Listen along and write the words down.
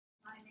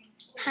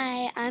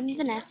Hi, I'm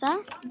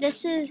Vanessa.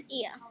 This is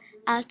Iya.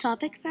 Our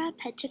topic for our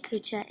Pecha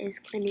Kucha is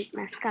Clinique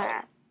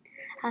Mascara.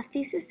 Our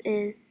thesis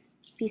is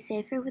be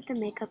safer with the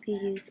makeup you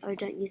use or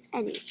don't use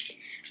any.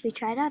 We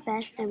tried our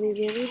best and we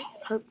really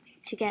hope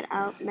to get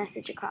our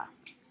message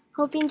across.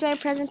 Hope you enjoy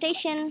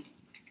presentation.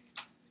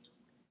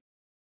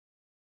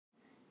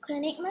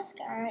 Clinique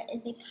Mascara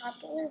is a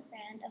popular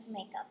brand of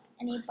makeup,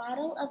 and a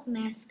bottle of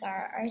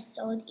mascara are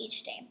sold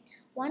each day.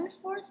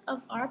 1/4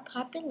 of our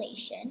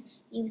population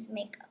use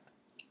makeup.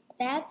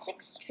 That's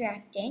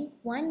extracting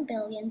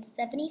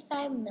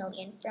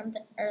 1,075,000,000 from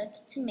the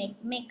earth to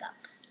make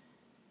makeup.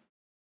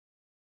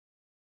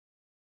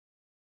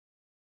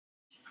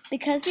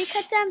 Because we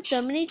cut down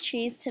so many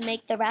trees to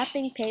make the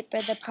wrapping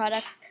paper the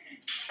products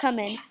come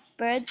in,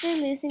 birds are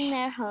losing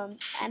their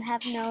homes and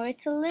have nowhere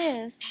to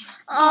live.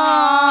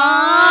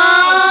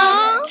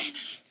 Aww.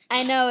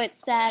 I know it's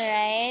sad,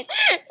 right?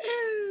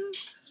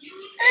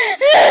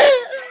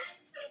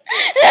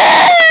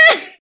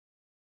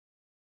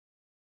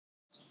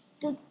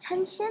 The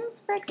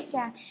tensions for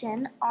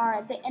extraction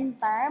are the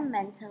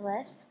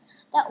environmentalists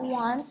that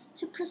want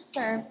to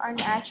preserve our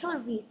natural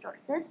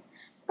resources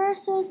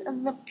versus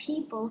the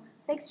people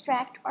who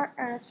extract our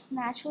Earth's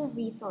natural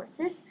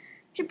resources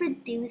to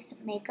produce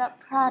makeup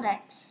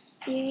products.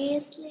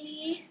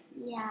 Seriously?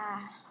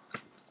 Yeah.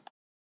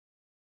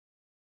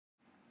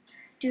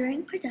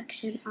 During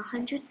production,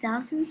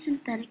 100,000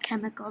 synthetic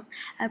chemicals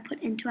are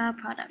put into our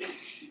products.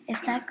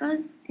 If that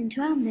goes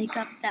into our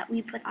makeup that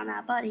we put on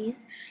our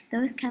bodies,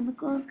 those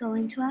chemicals go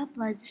into our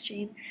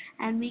bloodstream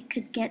and we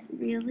could get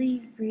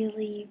really,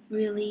 really,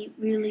 really,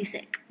 really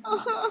sick.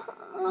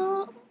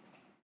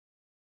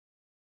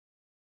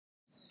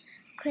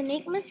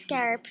 Clinique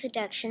Mascara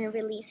production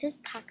releases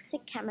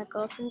toxic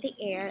chemicals in the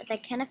air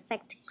that can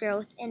affect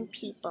growth in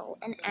people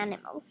and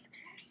animals,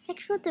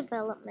 sexual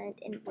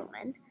development in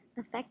women,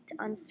 effect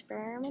on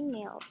sperm in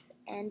males,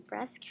 and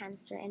breast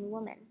cancer in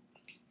women,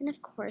 and of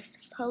course,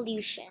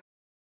 pollution.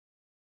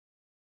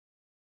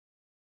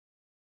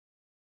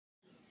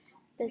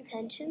 The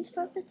tensions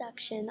for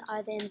production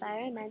are the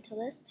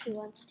environmentalists who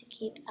wants to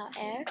keep our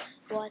air,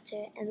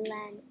 water, and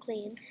land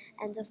clean,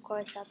 and of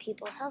course our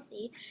people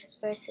healthy,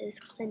 versus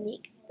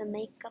Clinique, the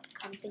makeup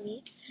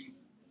company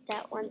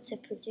that wants to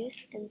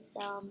produce and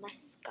sell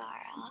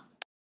mascara.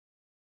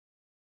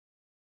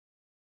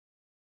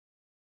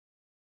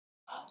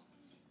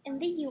 In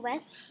the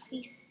US,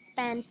 we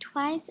spend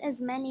twice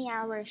as many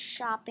hours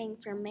shopping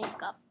for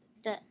makeup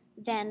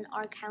than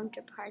our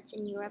counterparts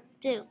in Europe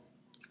do.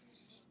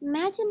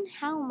 Imagine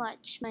how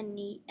much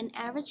money an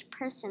average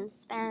person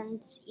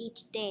spends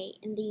each day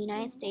in the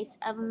United States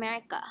of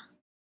America.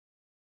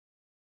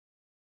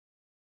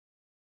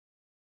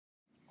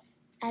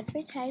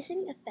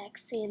 Advertising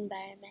affects the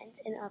environment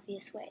in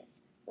obvious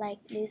ways,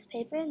 like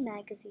newspaper and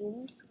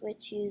magazines,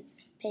 which use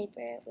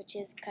paper, which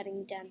is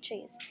cutting down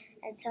trees,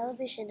 and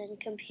television and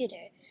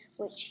computer,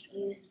 which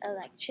use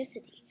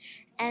electricity.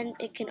 And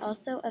it can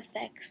also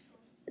affect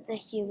the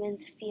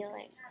human's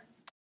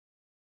feelings.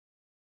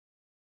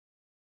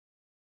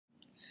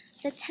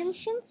 The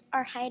tensions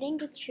are hiding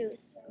the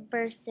truth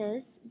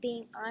versus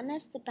being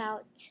honest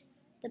about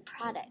the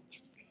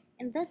product.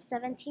 In the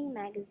 17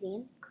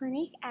 magazine,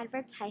 Clinique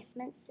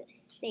advertisement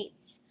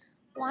states,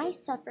 "Why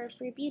suffer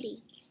for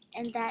beauty?"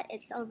 and that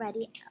it's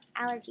already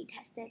allergy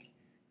tested.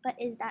 But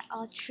is that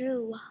all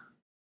true?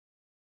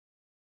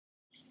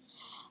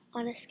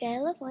 On a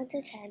scale of 1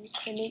 to 10,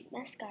 Clinique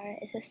Mascara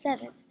is a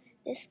 7.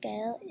 This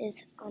scale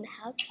is on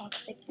how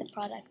toxic the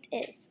product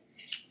is.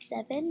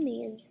 7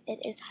 means it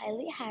is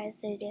highly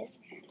hazardous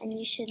and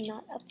you should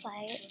not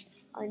apply it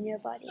on your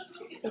body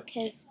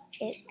because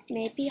it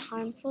may be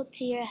harmful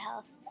to your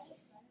health.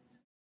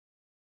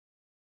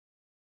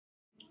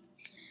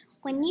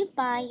 When you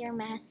buy your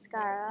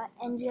mascara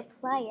and you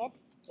apply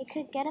it, it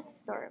could get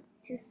absorbed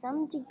to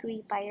some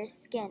degree by your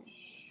skin.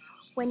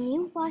 When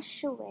you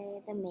wash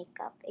away the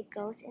makeup, it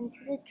goes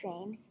into the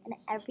drain, and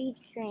every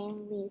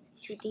drain leads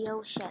to the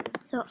ocean.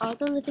 So all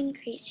the living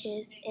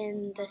creatures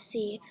in the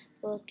sea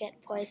will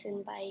get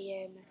poisoned by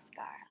your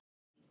mascara.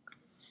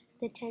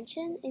 The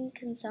tension in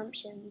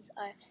consumptions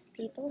are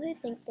people who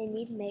think they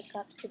need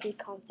makeup to be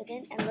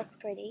confident and look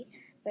pretty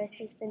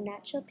versus the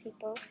natural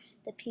people,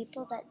 the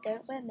people that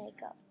don't wear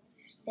makeup.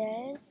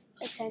 There is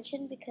a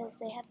tension because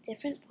they have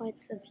different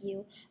points of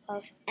view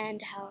of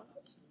and how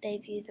they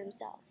view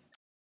themselves.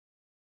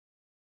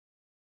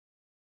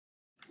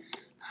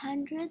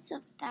 Hundreds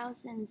of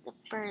thousands of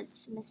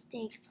birds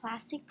mistake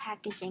plastic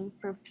packaging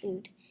for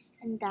food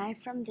and die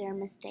from their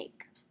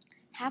mistake.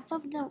 Half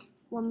of the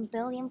 1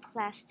 billion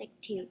plastic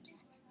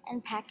tubes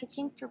and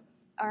packaging for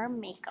our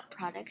makeup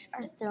products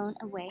are thrown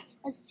away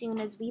as soon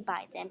as we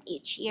buy them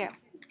each year.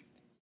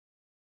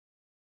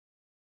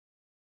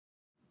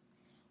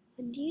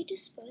 When you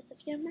dispose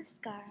of your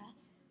mascara,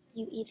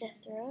 you either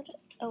throw it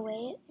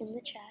away in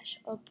the trash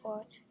or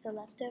pour the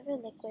leftover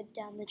liquid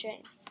down the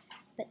drain.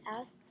 But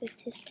our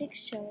statistics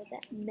show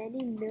that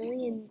many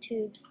million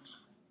tubes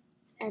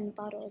and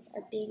bottles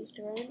are being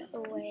thrown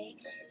away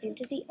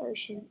into the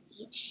ocean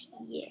each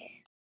year.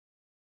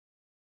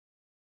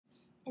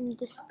 And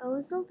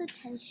disposal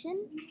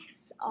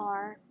detentions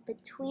are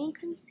between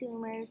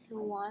consumers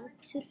who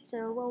want to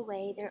throw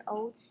away their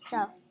old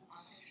stuff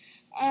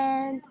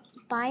and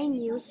buy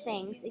new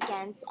things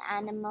against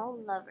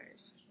animal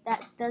lovers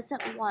that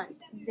doesn't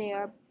want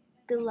their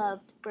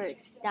beloved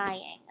birds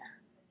dying.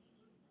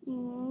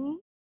 Mm.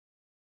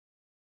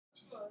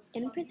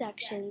 In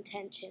production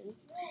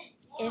tensions,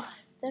 if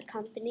the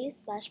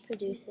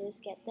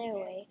companies/producers get their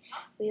way,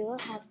 we will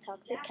have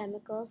toxic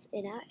chemicals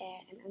in our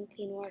air and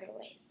unclean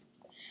waterways.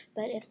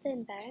 But if the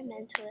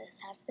environmentalists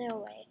have their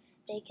way,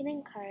 they can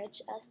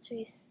encourage us to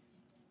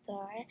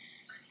restore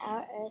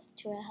our Earth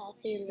to a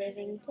healthy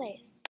living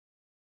place.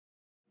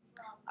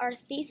 Our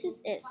thesis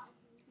is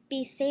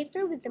be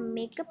safer with the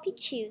makeup you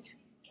choose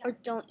or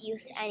don't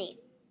use any.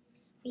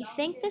 We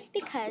think this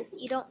because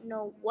you don't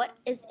know what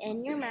is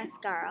in your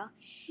mascara,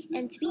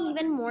 and to be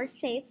even more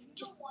safe,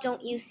 just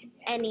don't use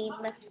any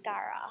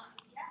mascara.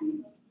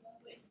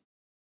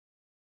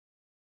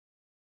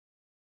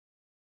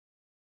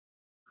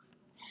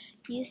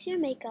 Use your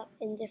makeup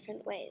in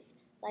different ways.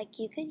 Like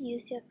you could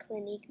use your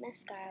Clinique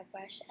mascara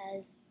brush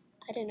as,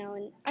 I don't know,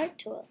 an art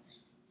tool,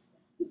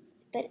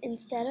 but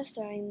instead of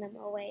throwing them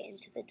away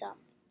into the dump.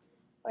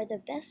 Or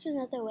the best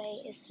another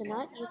way is to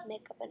not use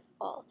makeup at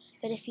all,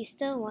 but if you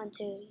still want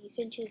to, you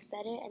can choose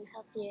better and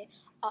healthier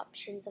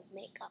options of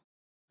makeup.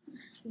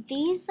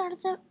 These are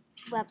the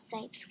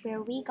websites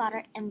where we got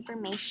our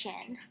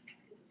information.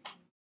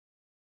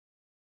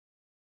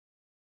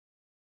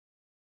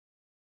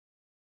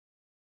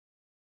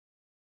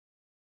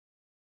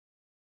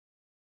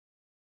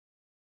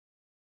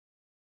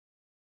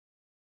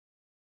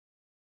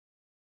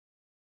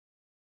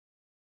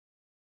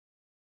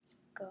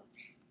 Go.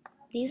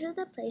 These are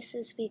the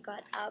places we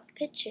got our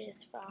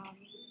pictures from.